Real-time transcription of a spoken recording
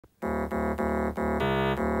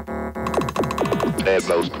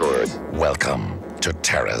Deadlo's Court. Welcome to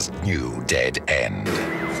Terra's new dead end.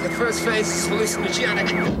 The first phase is hallucinogenic.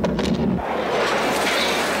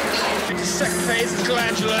 The second phase is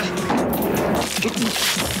glandular.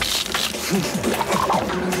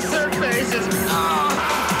 The third phase is...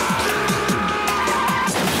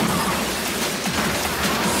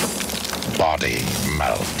 Body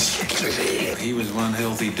melt. He was one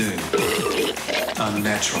healthy dude.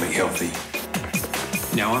 Unnaturally healthy.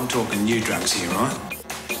 Now I'm talking new drugs here, right?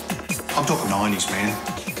 I'm talking 90s, man.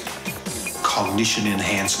 Cognition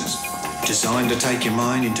enhancers. Designed to take your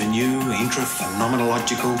mind into new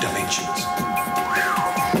intra-phenomenological dimensions.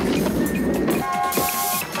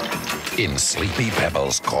 In Sleepy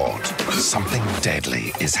Pebbles Court, something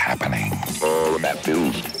deadly is happening. All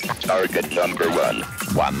Matthews. Target number 1.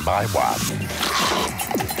 One by one,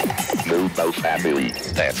 Nubo family.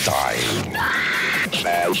 they're dying.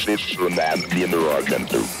 Sal Simpson and Dina Organ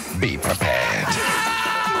too. Be prepared,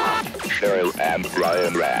 Cheryl and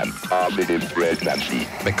Brian ran positive pregnancy.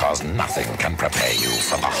 because nothing can prepare you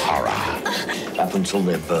for the horror, Up until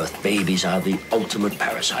their birth, babies are the ultimate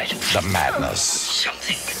parasite. the madness,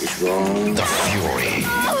 Something is wrong. the fury.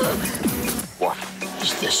 What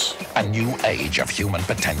is this? A new age of human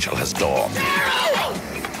potential has dawned.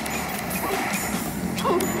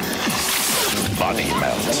 Body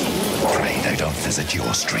melt. Pray they don't visit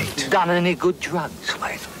your street. Got any good drugs,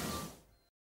 Lathan?